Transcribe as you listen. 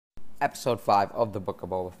Episode 5 of the Book of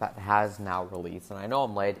Boba Fett has now released, and I know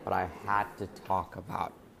I'm late, but I had to talk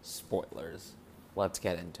about spoilers. Let's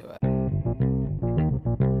get into it.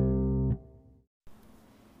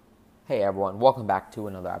 Hey everyone, welcome back to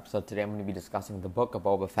another episode. Today I'm going to be discussing the Book of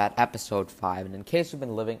Boba Fett, Episode 5, and in case you've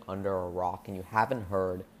been living under a rock and you haven't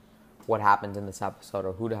heard what happened in this episode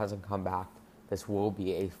or who hasn't come back, this will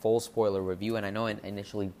be a full spoiler review, and I know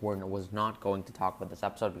initially Warner was not going to talk about this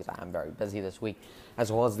episode because I am very busy this week, as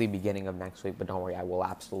well as the beginning of next week, but don't worry, I will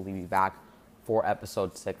absolutely be back for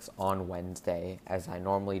Episode 6 on Wednesday, as I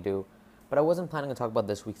normally do. But I wasn't planning to talk about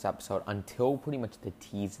this week's episode until pretty much the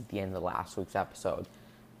tease at the end of last week's episode.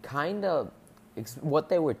 Kind of, what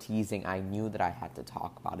they were teasing, I knew that I had to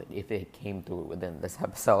talk about it if it came through within this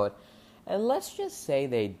episode, and let's just say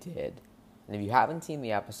they did. And if you haven't seen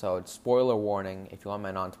the episode, spoiler warning, if you want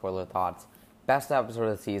my non-spoiler thoughts, best episode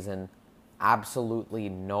of the season, absolutely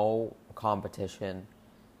no competition,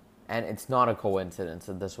 and it's not a coincidence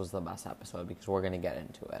that this was the best episode because we're going to get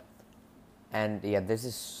into it. And yeah,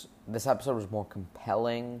 this episode was more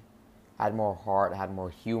compelling, had more heart, had more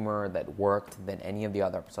humor that worked than any of the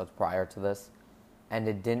other episodes prior to this, and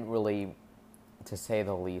it didn't really, to say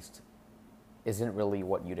the least, isn't really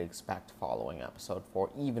what you'd expect following episode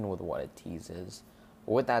 4, even with what it teases.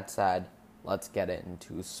 But with that said, let's get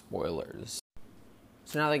into spoilers.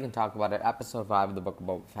 So now they can talk about it. Episode 5 of the Book of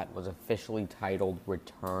Boba Fett was officially titled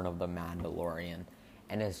Return of the Mandalorian.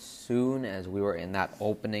 And as soon as we were in that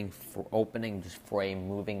opening just frame,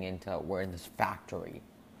 we're in this factory.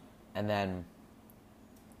 And then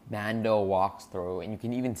Mando walks through, and you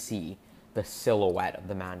can even see the silhouette of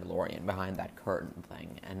the Mandalorian behind that curtain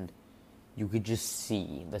thing. And you could just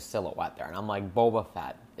see the silhouette there. And I'm like, Boba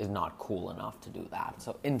Fett is not cool enough to do that.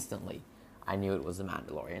 So instantly, I knew it was the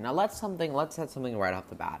Mandalorian. Now let's set something right off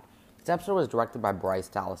the bat. This episode was directed by Bryce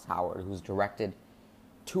Dallas Howard, who's directed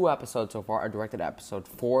 2 episodes so far. I directed episode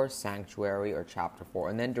 4, Sanctuary, or chapter 4,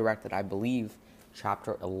 and then directed, I believe,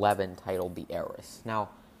 chapter 11, titled The Heiress. Now,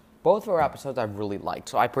 both of our episodes I've really liked.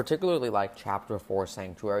 So I particularly liked chapter 4,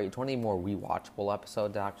 Sanctuary. It's one of the more rewatchable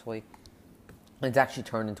episodes, actually. It's actually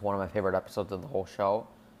turned into one of my favorite episodes of the whole show.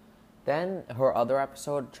 Then her other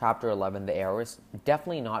episode, chapter 11, The Heiress,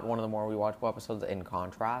 definitely not one of the more rewatchable episodes in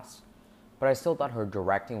contrast, but I still thought her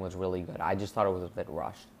directing was really good. I just thought it was a bit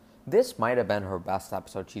rushed. This might have been her best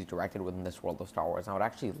episode she's directed within this world of Star Wars, and I would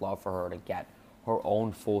actually love for her to get her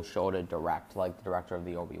own full show to direct, like the director of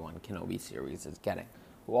the Obi-Wan Kenobi series is getting,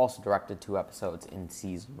 who also directed 2 episodes in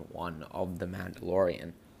season 1 of The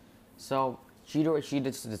Mandalorian. So She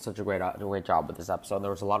did such a great job with this episode.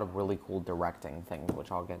 There was a lot of really cool directing things,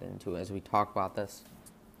 which I'll get into as we talk about this.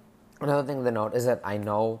 Another thing to note is that I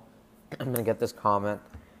know I'm going to get this comment.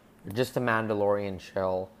 You're just a Mandalorian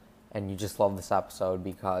chill, and you just love this episode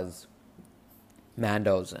because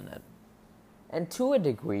Mando's in it. And to a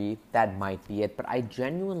degree, that might be it, but I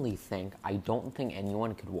genuinely don't think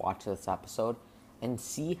anyone could watch this episode and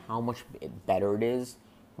see how much better it is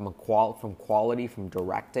from quality, from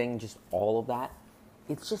directing, just all of that.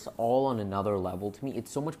 It's just all on another level to me. It's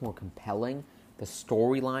so much more compelling. The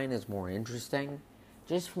storyline is more interesting.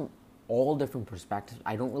 Just from all different perspectives,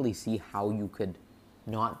 I don't really see how you could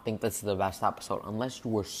not think this is the best episode unless you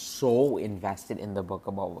were so invested in the Book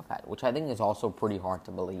of Boba Fett, which I think is also pretty hard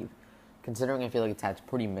to believe, considering I feel like it's had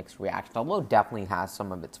pretty mixed reaction, although it definitely has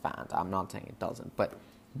some of its fans. I'm not saying it doesn't, but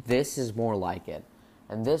this is more like it.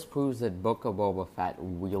 And this proves that Book of Boba Fett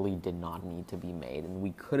really did not need to be made. And we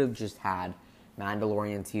could have just had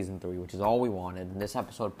Mandalorian Season 3, which is all we wanted. And this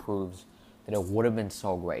episode proves that it would have been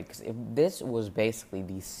so great. Because if this was basically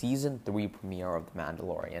the Season 3 premiere of The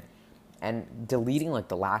Mandalorian, and deleting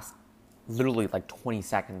the last, literally 20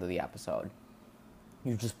 seconds of the episode,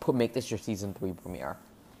 you just make this your Season 3 premiere.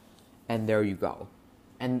 And there you go.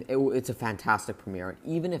 And it's a fantastic premiere. And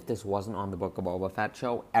even if this wasn't on the Book of Boba Fett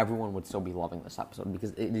show, everyone would still be loving this episode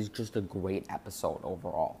because it is just a great episode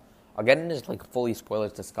overall. I'll get into fully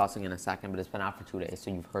spoilers discussing in a second, but it's been out for 2 days,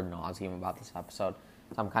 so you've heard nauseum about this episode.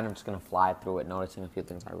 So I'm kind of just going to fly through it, noticing a few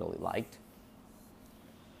things I really liked.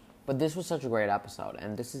 But this was such a great episode,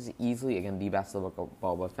 and this is easily, again, the best of the Book of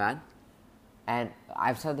Boba Fett. And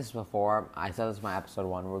I've said this before, I said this in my episode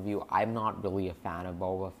 1 review, I'm not really a fan of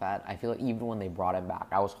Boba Fett. I feel like even when they brought him back,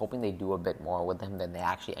 I was hoping they'd do a bit more with him than they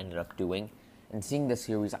actually ended up doing. And seeing this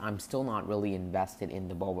series, I'm still not really invested in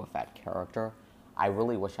the Boba Fett character. I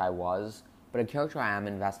really wish I was, but a character I am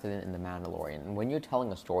invested in The Mandalorian. And when you're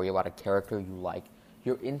telling a story about a character you like,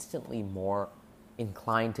 you're instantly more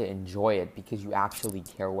inclined to enjoy it because you actually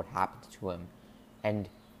care what happens to him. And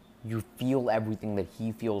you feel everything that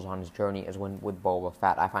he feels on his journey, as when with Boba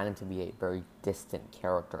Fett. I find him to be a very distant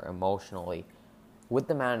character emotionally, with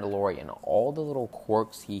The Mandalorian, all the little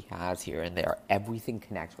quirks he has here and there, everything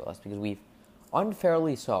connects with us because we've,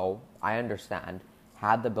 unfairly so, I understand,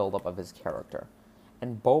 had the buildup of his character.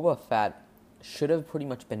 And Boba Fett should have pretty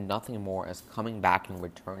much been nothing more as coming back and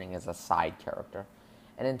returning as a side character.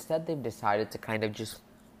 And instead they've decided to kind of just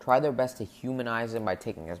try their best to humanize him by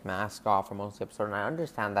taking his mask off for most of the episode, and I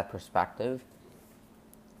understand that perspective.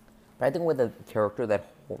 But I think with a character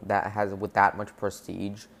that has with that much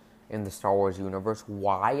prestige in the Star Wars universe,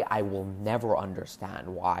 why I will never understand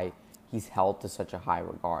why he's held to such a high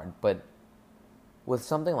regard. But with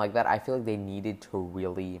something like that, I feel like they needed to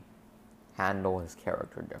really handle his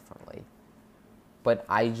character differently. But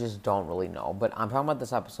I just don't really know. But I'm talking about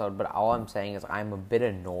this episode, but all I'm saying is I'm a bit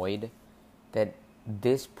annoyed that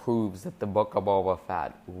this proves that the Book of Boba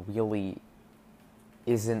Fett really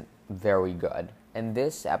isn't very good. And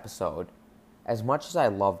this episode, as much as I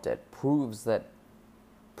loved it, proves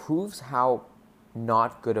how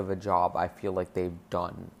not good of a job I feel like they've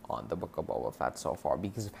done on the Book of Boba Fett so far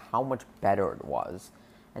because of how much better it was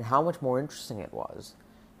and how much more interesting it was.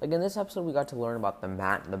 Like in this episode, we got to learn about the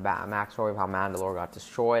backstory of how Mandalore got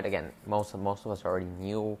destroyed. Again, most of us already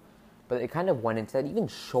knew, but it kind of went into that, even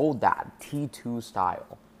showed that T2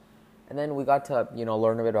 style. And then we got to,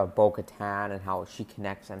 learn a bit about Bo-Katan and how she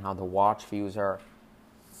connects and how the Watch views her.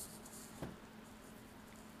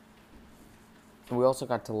 And we also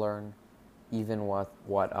got to learn even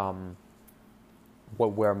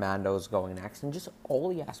where Mando's going next, and just all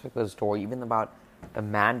the aspects of the story, even about the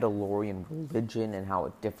Mandalorian religion and how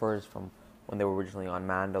it differs from when they were originally on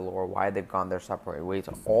Mandalore, why they've gone their separate ways.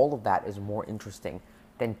 All of that is more interesting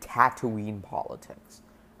than Tatooine politics.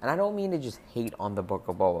 And I don't mean to just hate on the Book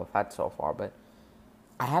of Boba Fett so far, but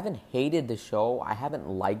I haven't hated the show, I haven't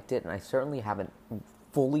liked it, and I certainly haven't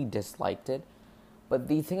fully disliked it. But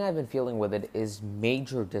the thing I've been feeling with it is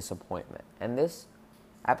major disappointment. And this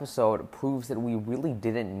episode proves that we really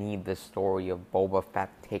didn't need the story of Boba Fett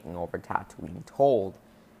taking over Tatooine told.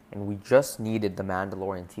 And we just needed The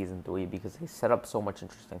Mandalorian Season 3 because they set up so much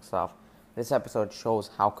interesting stuff. This episode shows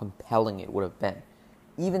how compelling it would have been.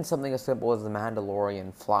 Even something as simple as The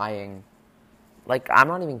Mandalorian flying... Like, I'm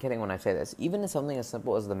not even kidding when I say this. Even something as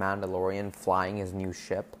simple as The Mandalorian flying his new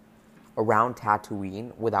ship around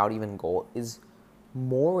Tatooine without even gold is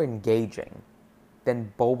more engaging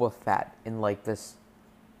than Boba Fett in, like, this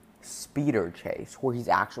speeder chase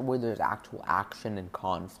where there's actual action and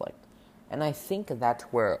conflict. And I think that's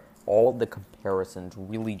where all the comparisons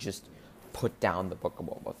really just put down the Book of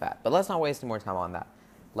Boba Fett. But let's not waste any more time on that.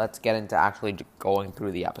 Let's get into actually going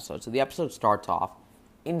through the episode. So the episode starts off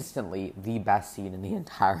instantly the best scene in the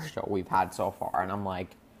entire show we've had so far. And I'm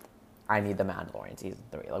like, I need The Mandalorian Season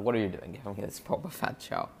 3. Like, what are you doing? Give me this Boba Fett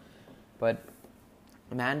show. But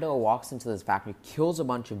Mando walks into this factory, kills a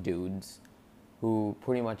bunch of dudes who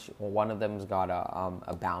pretty much, one of them's got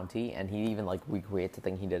a bounty, and he even, like, recreates the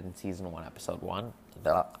thing he did in Season 1, Episode 1.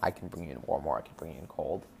 I can bring you in warm, or I can bring you in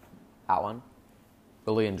cold. That one.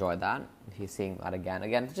 Really enjoyed that. He's seeing that again.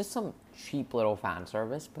 Again, it's just some cheap little fan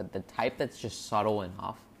service, but the type that's just subtle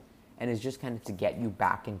enough and is just kind of to get you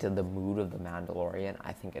back into the mood of The Mandalorian.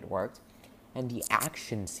 I think it worked. And the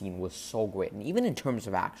action scene was so great. And even in terms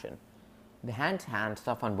of action, the hand-to-hand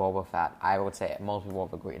stuff on Boba Fett, I would say most people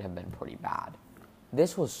have agreed, have been pretty bad.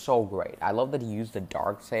 This was so great. I love that he used the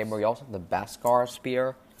Darksaber. He also had the Beskar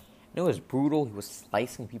spear. And it was brutal. He was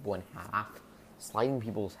slicing people in half, sliding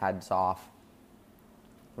people's heads off.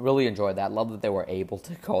 Really enjoyed that. Love that they were able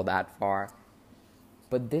to go that far.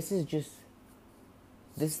 But this is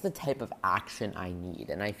the type of action I need.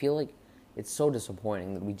 And I feel like it's so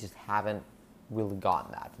disappointing that we just haven't really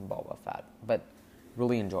gotten that from Boba Fett. But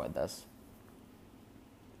really enjoyed this.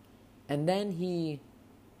 And then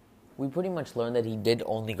we pretty much learned that he did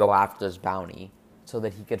only go after his bounty so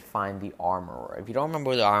that he could find the armorer. If you don't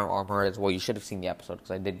remember who the armorer is, well, you should have seen the episode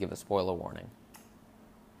because I did give a spoiler warning.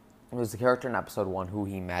 It was the character in Episode 1 who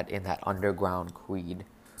he met in that underground creed,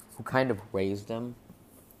 who kind of raised him.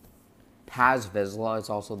 Paz Vizsla is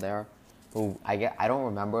also there, who I don't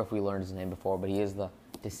remember if we learned his name before, but he is the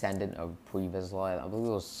descendant of Pre Vizsla. I believe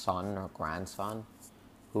it was son or grandson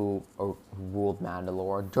who ruled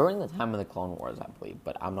Mandalore during the time of the Clone Wars, I believe,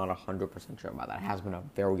 but I'm not 100% sure about that. It has been a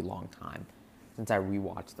very long time since I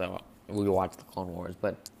rewatched the Clone Wars,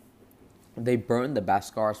 but they burned the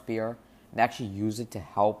Beskar spear. They actually use it to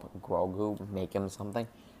help Grogu make him something.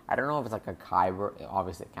 I don't know if it's like a Kyber.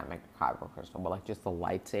 Obviously, it can't make a Kyber crystal, but like just the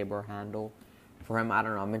lightsaber handle for him. I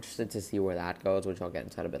don't know. I'm interested to see where that goes, which I'll get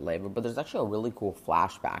into a bit later. But there's actually a really cool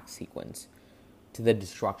flashback sequence to the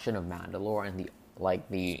destruction of Mandalore and the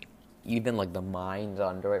even like the mines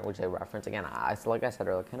under it, which they reference again. Like I said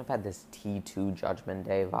earlier, kind of had this T2 Judgment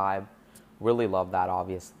Day vibe. Really love that,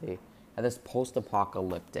 obviously, and this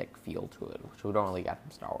post-apocalyptic feel to it, which we don't really get from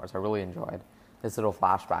Star Wars. I really enjoyed this little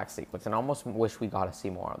flashback sequence, and I almost wish we got to see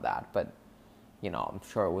more of that. But I'm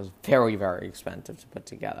sure it was very, very expensive to put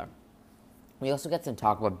together. We also get to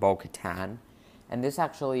talk about Bo-Katan, and this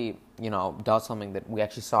actually, does something that we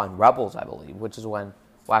actually saw in Rebels, I believe, which is when.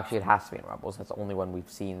 Well, actually, it has to be in Rebels. That's the only one we've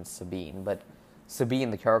seen Sabine. But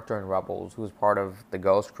Sabine, the character in Rebels, who was part of the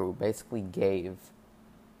Ghost Crew, basically gave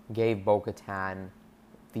Bo-Katan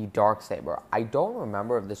the Darksaber. I don't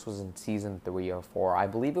remember if this was in Season 3 or 4. I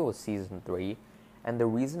believe it was Season 3. And the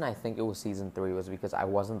reason I think it was Season 3 was because I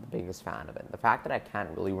wasn't the biggest fan of it. The fact that I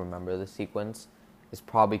can't really remember the sequence is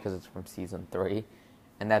probably because it's from Season 3.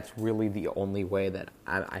 And that's really the only way that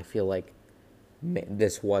I feel like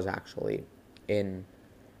this was actually in...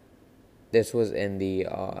 This was in the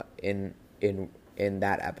in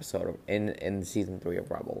that episode in Season 3 of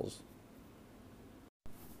Rebels.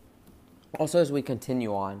 Also, as we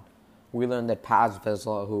continue on, we learn that Paz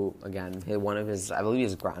Vizsla, who again one of his, I believe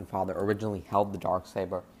his grandfather, originally held the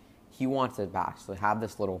Darksaber, he wants it back. So they have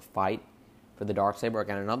this little fight for the Darksaber.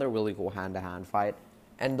 Again, another really cool hand-to-hand fight.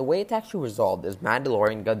 And the way it's actually resolved is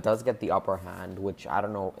Mandalorian does get the upper hand, which I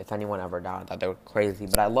don't know if anyone ever doubted that they were crazy,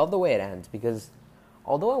 but I love the way it ends because.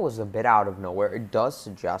 Although it was a bit out of nowhere, it does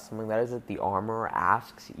suggest something. That is that the armorer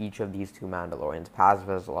asks each of these two Mandalorians, Paz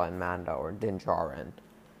Vizsla and Mando, or Din Djarin,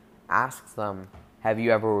 asks them, have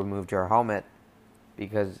you ever removed your helmet?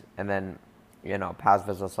 And then, Paz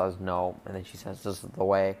Vizsla says no, and then she says, this is the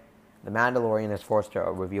way. The Mandalorian is forced to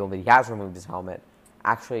reveal that he has removed his helmet.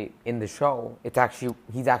 Actually, in the show,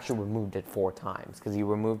 he's actually removed it 4 times, because he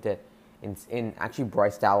removed it in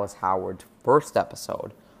Bryce Dallas Howard's first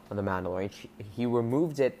episode. The Mandalorian, he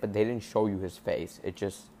removed it, but they didn't show you his face. He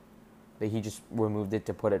just removed it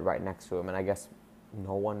to put it right next to him, and I guess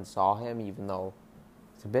no one saw him, even though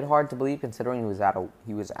it's a bit hard to believe considering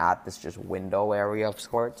he was at this just window area of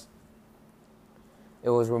sorts. It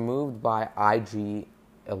was removed by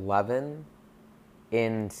IG-11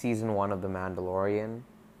 in Season 1 of The Mandalorian,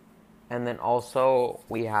 and then also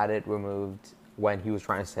we had it removed when he was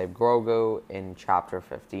trying to save Grogu in Chapter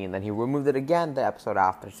 15. Then he removed it again the episode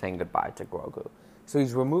after, saying goodbye to Grogu. So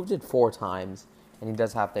he's removed it 4 times, and he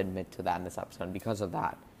does have to admit to that in this episode. And because of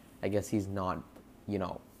that, I guess he's not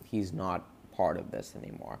part of this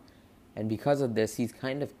anymore. And because of this, he's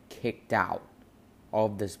kind of kicked out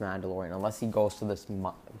of this Mandalorian, unless he goes to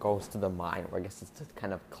the mine, where I guess it's to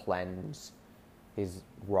kind of cleanse his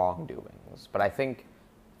wrongdoings. But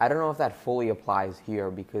I don't know if that fully applies here,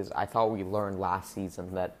 because I thought we learned last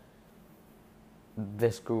season that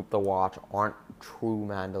this group, the Watch, aren't true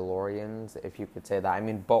Mandalorians, if you could say that.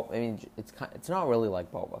 It's not really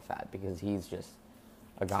like Boba Fett, because he's just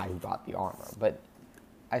a guy who got the armor. But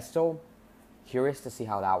I'm still curious to see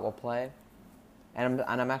how that will play, and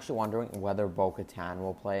I'm actually wondering whether Bo-Katan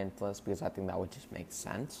will play into this, because I think that would just make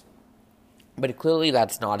sense. But clearly,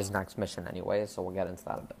 that's not his next mission anyway, so we'll get into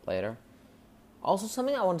that a bit later. Also,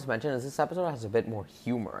 something I wanted to mention is this episode has a bit more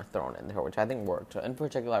humor thrown in there, which I think worked. In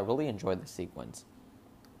particular, I really enjoyed the sequence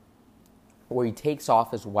where he takes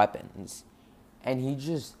off his weapons and he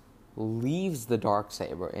just leaves the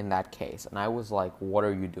Darksaber in that case. And I was like, what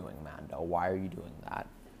are you doing, Mando? Why are you doing that?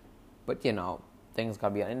 But, things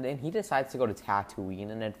gotta be... And then he decides to go to Tatooine,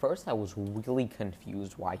 and at first I was really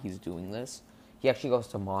confused why he's doing this. He actually goes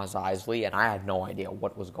to Mos Eisley, and I had no idea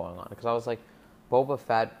what was going on, because I was like, Boba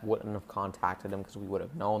Fett wouldn't have contacted him because we would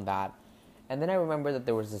have known that. And then I remember that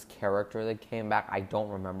there was this character that came back. I don't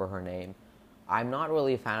remember her name. I'm not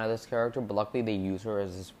really a fan of this character, but luckily they use her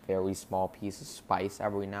as this very small piece of spice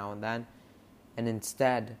every now and then. And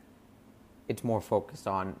instead, it's more focused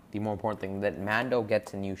on the more important thing, that Mando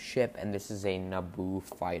gets a new ship, and this is a Naboo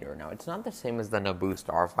fighter. Now, it's not the same as the Naboo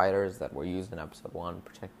starfighters that were used in Episode 1,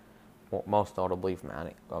 most notably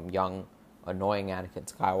from young, annoying Anakin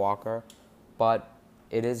Skywalker. But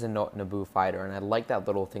it is a Naboo fighter, and I like that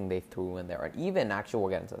little thing they threw in there. And even, actually,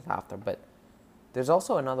 we'll get into this after, but there's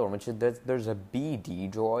also another one, which is there's a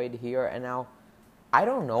BD droid here. And now, I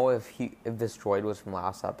don't know if this droid was from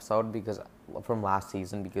last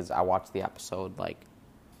season, because I watched the episode like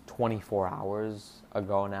 24 hours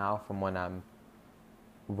ago now from when I'm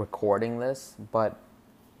recording this, but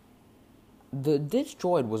this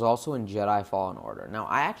droid was also in Jedi Fallen Order. Now,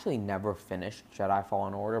 I actually never finished Jedi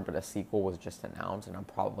Fallen Order, but a sequel was just announced, and I'm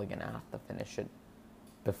probably going to have to finish it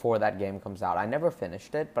before that game comes out. I never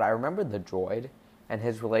finished it, but I remember the droid and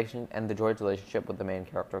the droid's relationship with the main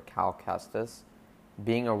character, Cal Kestis,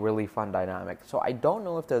 being a really fun dynamic. So I don't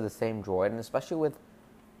know if they're the same droid, and especially with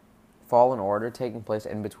Fallen Order taking place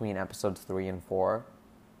in between episodes 3 and 4,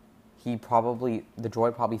 the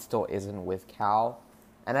droid probably still isn't with Cal.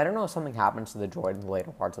 And I don't know if something happens to the droid in the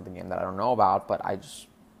later parts of the game that I don't know about, but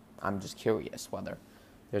I'm just curious whether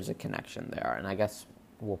there's a connection there. And I guess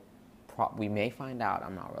we may find out.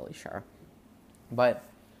 I'm not really sure. But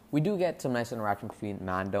we do get some nice interaction between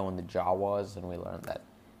Mando and the Jawas, and we learn that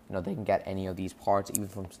they can get any of these parts, even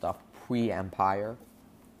from stuff pre-Empire.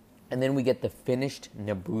 And then we get the finished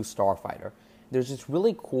Naboo starfighter. There's this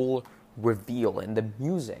really cool reveal in the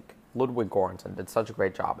music. Ludwig Göransson did such a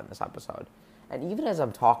great job in this episode. And even as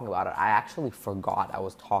I'm talking about it, I actually forgot I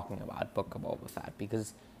was talking about Book of Boba Fett,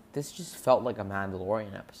 because this just felt like a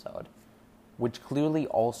Mandalorian episode, which clearly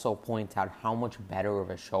also points out how much better of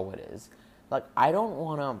a show it is. Like, I don't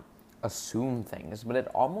want to assume things, but it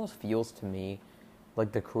almost feels to me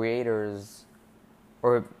like the creators,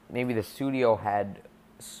 or maybe the studio head,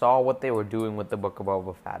 saw what they were doing with the Book of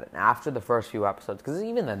Boba Fett, and after the first few episodes, because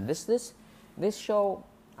even then, this show,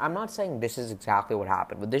 I'm not saying this is exactly what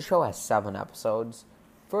happened, but this show has 7 episodes.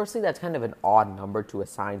 Firstly, that's kind of an odd number to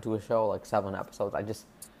assign to a show, like 7 episodes. I just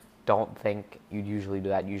don't think you'd usually do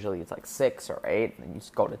that. Usually it's like 6 or 8, and then you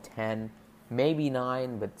just go to 10, maybe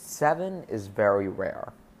 9, but 7 is very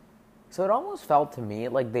rare. So it almost felt to me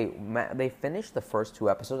like they finished the first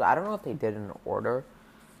 2 episodes. I don't know if they did in order,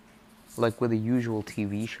 like with a usual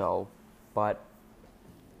TV show, but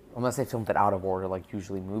unless they filmed it out of order, like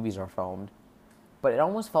usually movies are filmed. But it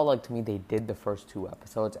almost felt like to me they did the first 2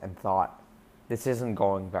 episodes and thought, this isn't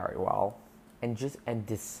going very well, and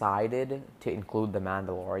decided to include the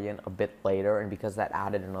Mandalorian a bit later, and because that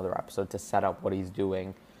added another episode to set up what he's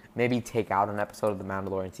doing, maybe take out an episode of the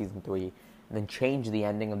Mandalorian season 3, and then change the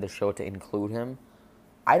ending of the show to include him.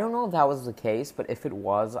 I don't know if that was the case, but if it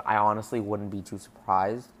was, I honestly wouldn't be too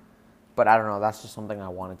surprised. But I don't know, that's just something I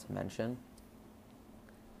wanted to mention.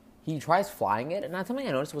 He tries flying it, and that's something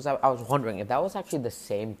I noticed was I was wondering if that was actually the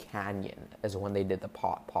same canyon as when they did the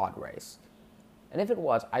pod race. And if it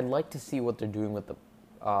was, I'd like to see what they're doing with the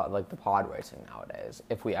pod racing nowadays,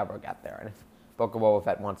 if we ever get there. And if Book of Boba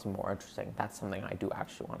Fett wants to be more interesting, that's something I do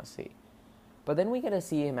actually want to see. But then we get to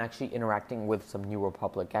see him actually interacting with some New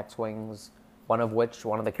Republic X-Wings, one of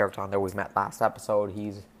the characters on there we met last episode,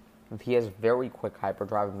 he has very quick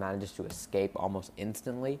hyperdrive and manages to escape almost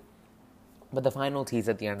instantly. But the final tease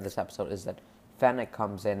at the end of this episode is that Fennec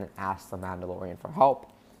comes in and asks the Mandalorian for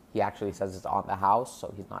help. He actually says it's on the house,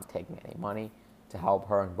 so he's not taking any money to help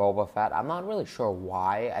her and Boba Fett. I'm not really sure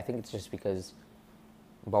why. I think it's just because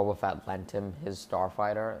Boba Fett lent him his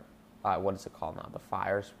starfighter. What is it called now? The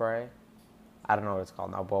Fire Spray? I don't know what it's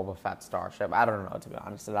called now. Boba Fett Starship. I don't know, to be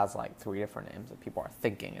honest. It has like 3 different names that people are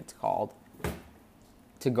thinking it's called.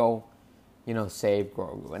 To go, save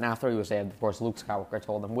Grogu. And after he was saved, of course, Luke Skywalker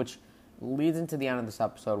told him, which leads into the end of this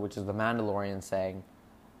episode, which is the Mandalorian saying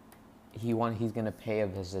he's going to pay a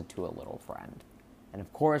visit to a little friend. And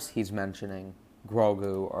of course, he's mentioning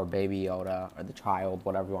Grogu or Baby Yoda or the child,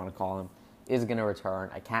 whatever you want to call him, is going to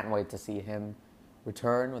return. I can't wait to see him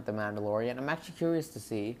return with the Mandalorian. I'm actually curious to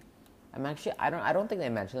see. I don't think they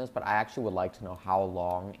mentioned this, but I actually would like to know how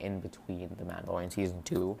long in between the Mandalorian season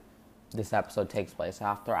 2 this episode takes place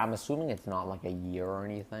after. I'm assuming it's not like a year or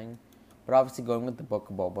anything. But obviously, going with the Book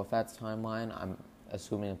of Boba Fett's timeline, I'm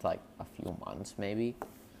assuming it's like a few months, maybe.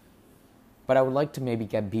 But I would like to maybe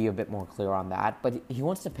be a bit more clear on that. But he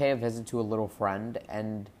wants to pay a visit to a little friend,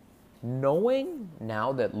 and knowing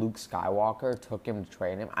now that Luke Skywalker took him to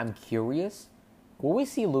train him, I'm curious, will we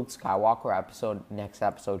see Luke Skywalker next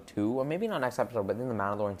episode 2? Or maybe not next episode, but in the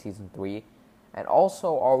Mandalorian season 3? And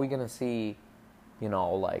also, are we going to see,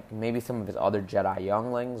 maybe some of his other Jedi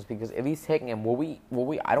younglings? Because if he's taking him, will we,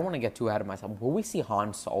 I don't want to get too ahead of myself, will we see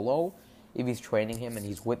Han Solo if he's training him and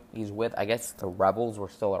he's with, I guess the Rebels were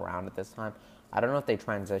still around at this time. I don't know if they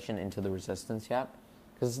transitioned into the Resistance yet,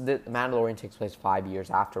 because the Mandalorian takes place 5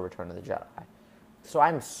 years after Return of the Jedi. So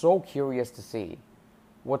I'm so curious to see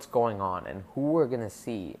what's going on and who we're going to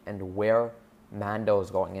see and where Mando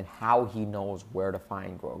is going and how he knows where to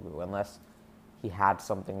find Grogu, unless he had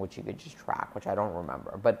something which he could just track, which I don't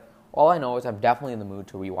remember. But all I know is I'm definitely in the mood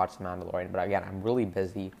to rewatch The Mandalorian. But again, I'm really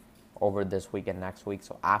busy over this week and next week.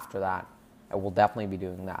 So after that, I will definitely be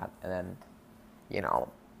doing that. And then,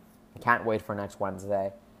 can't wait for next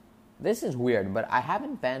Wednesday. This is weird, but I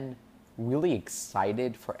haven't been really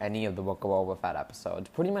excited for any of the Book of Boba Fett episodes,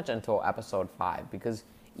 pretty much until episode 5. Because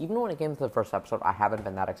even when it came to the first episode, I haven't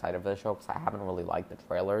been that excited for the show because I haven't really liked the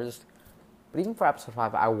trailers. But even for episode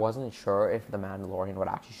 5, I wasn't sure if the Mandalorian would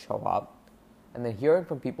actually show up. And then hearing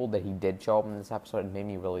from people that he did show up in this episode made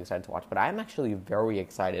me really excited to watch. But I'm actually very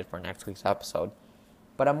excited for next week's episode.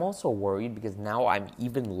 But I'm also worried because now I'm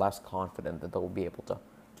even less confident that they'll be able to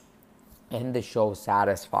end the show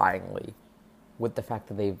satisfyingly with the fact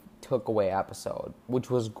that they took away episode, which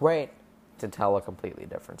was great to tell a completely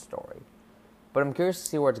different story. But I'm curious to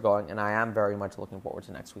see where it's going, and I am very much looking forward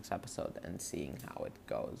to next week's episode and seeing how it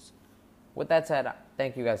goes. With that said,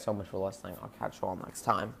 thank you guys so much for listening. I'll catch you all next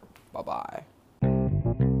time. Bye-bye.